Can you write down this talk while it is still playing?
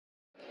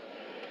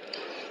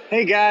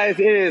Hey guys,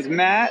 it is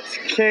Matt,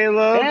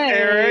 Caleb, Hey.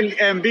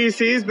 Eric, and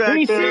BC's back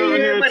BC there over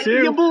here, here buddy.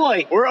 too. Your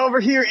boy. We're over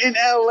here in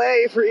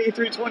LA for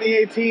E3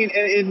 2018,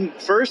 and in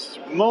first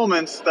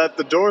moments that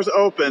the doors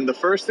opened, the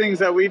first things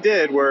that we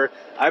did were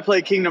I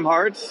played Kingdom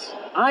Hearts.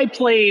 I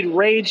played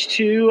Rage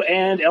 2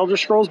 and Elder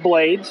Scrolls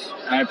Blades.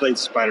 And I played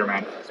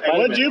Spider-Man. And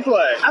what'd you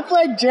play? I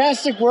played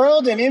Jurassic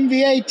World and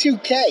NBA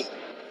 2K.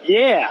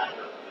 Yeah.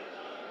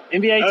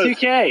 NBA Oh,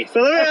 2K.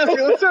 So let me ask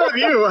you, let's start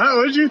with you.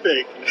 What did you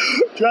think?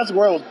 Jurassic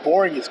World was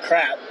boring as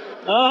crap.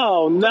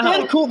 Oh, no.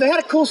 They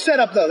had a cool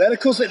setup though.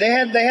 They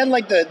had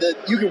like the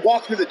you could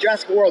walk through the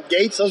Jurassic World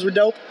gates. Those were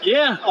dope.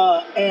 Yeah.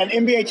 And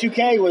NBA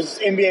 2K was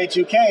NBA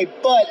 2K,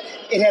 but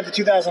it had the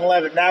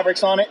 2011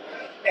 Mavericks on it.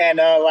 And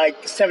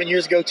like 7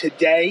 years ago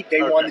today,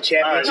 they won the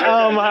championship.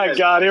 Oh, my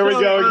God. Here we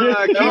go.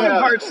 Kingdom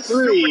Hearts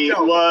 3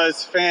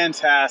 was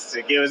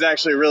fantastic. It was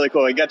actually really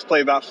cool. I got to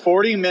play about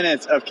 40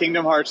 minutes of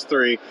Kingdom Hearts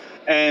 3,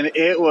 and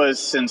it was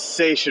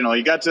sensational.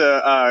 You got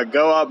to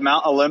go up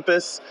Mount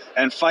Olympus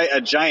and fight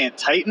a giant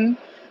Titan.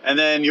 And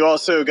then you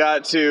also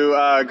got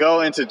to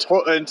go into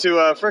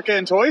a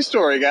freaking Toy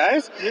Story,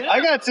 guys. Yeah. I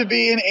got to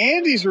be in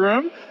Andy's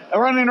room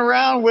running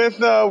around with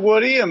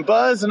Woody and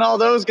Buzz and all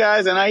those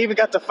guys, and I even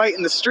got to fight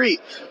in the street,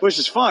 which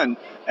is fun.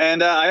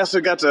 And I also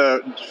got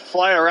to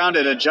fly around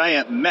in a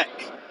giant mech,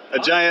 a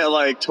giant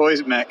like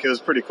toys mech. It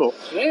was pretty cool.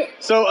 Yeah.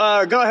 So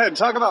go ahead and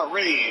talk about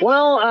Rage.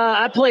 Well,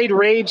 I played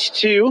Rage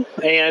 2,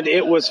 and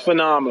it was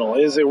phenomenal.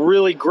 It was a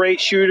really great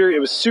shooter. It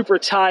was super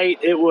tight.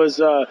 It was...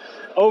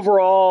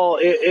 overall,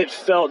 it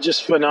felt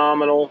just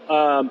phenomenal.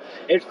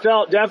 It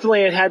felt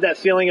definitely, it had that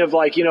feeling of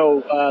like,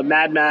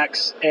 Mad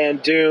Max and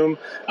Doom,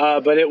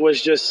 but it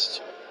was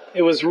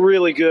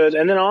really good.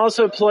 And then I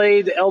also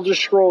played the Elder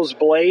Scrolls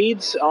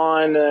Blades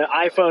on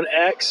iPhone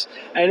X,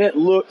 and it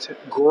looked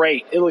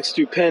great. It looked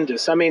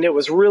stupendous. I mean, it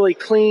was really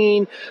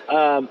clean.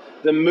 The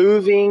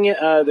moving,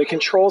 the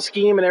control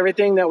scheme and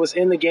everything that was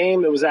in the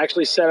game, it was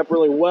actually set up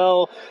really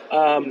well.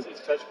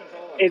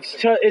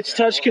 It's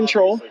touch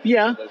control.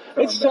 Yeah,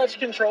 it's touch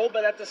control,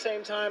 but at the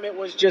same time, it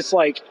was just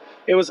like,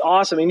 it was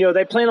awesome. And,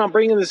 they plan on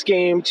bringing this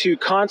game to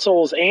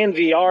consoles and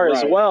VR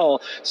as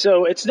well.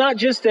 So it's not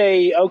just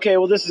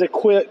this is a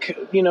quick,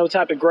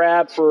 type of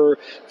grab for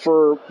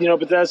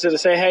Bethesda to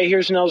say, hey,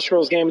 here's an Elder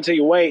Scrolls game until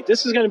you wait.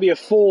 This is going to be a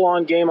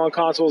full-on game on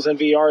consoles and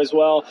VR as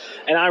well.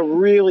 And I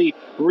really,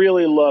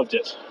 really loved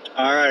it.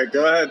 All right,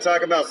 go ahead and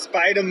talk about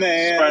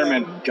Spider-Man.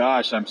 Spider-Man,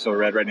 gosh, I'm so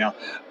red right now.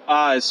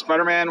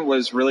 Spider-Man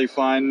was really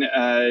fun.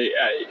 I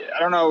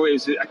don't know.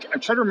 I'm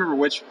trying to remember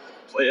which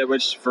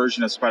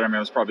version of Spider-Man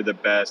was probably the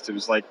best. It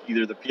was like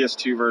either the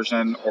PS2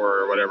 version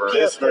or whatever.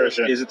 This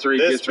version. Is it 3?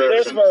 This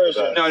version.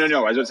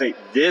 No. I was going to say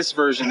this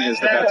version is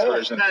the best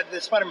version.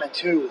 The Spider-Man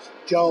 2 was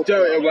dope.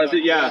 So it was,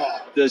 yeah.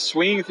 The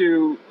swinging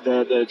through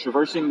the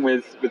traversing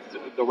with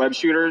the web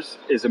shooters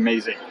is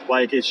amazing.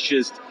 Like, it's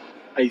just,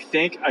 I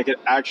think I could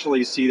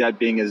actually see that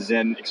being a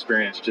Zen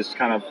experience, just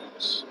kind of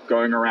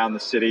going around the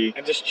city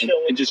And just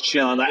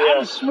chilling. Like,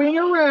 I'm swinging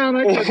around.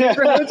 I could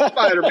never hit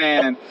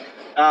Spider-Man.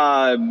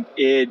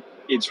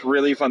 It's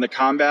really fun. The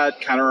combat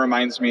kind of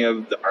reminds me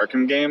of the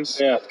Arkham games.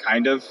 Yeah.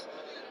 Kind of.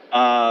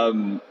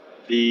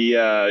 We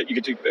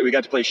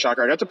got to play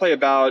Shocker. I got to play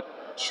about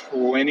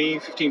 20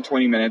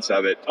 minutes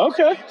of it.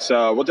 Okay.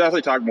 So we'll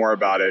definitely talk more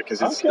about it because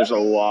there's a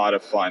lot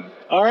of fun.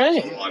 All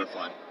right. A lot of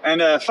fun.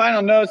 And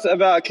final notes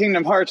about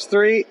Kingdom Hearts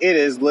 3. It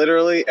is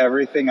literally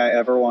everything I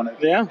ever wanted.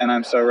 Yeah. And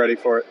I'm so ready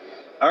for it.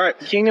 All right.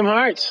 Kingdom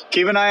Hearts.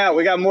 Keep an eye out.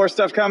 We got more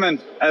stuff coming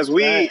as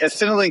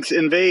Cinelinx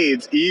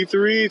invades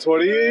E3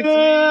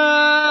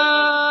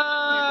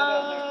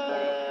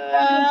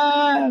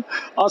 2018.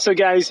 Also,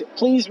 guys,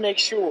 please make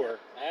sure,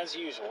 as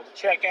usual,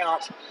 to check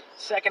out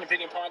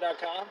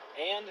secondopinionpod.com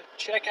and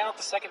check out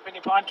the Second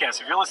Opinion Podcast.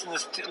 If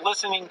you're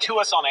listening to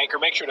us on Anchor,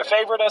 make sure to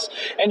favorite us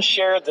and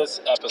share this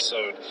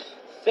episode.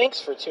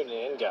 Thanks for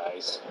tuning in,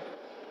 guys.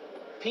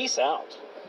 Peace out.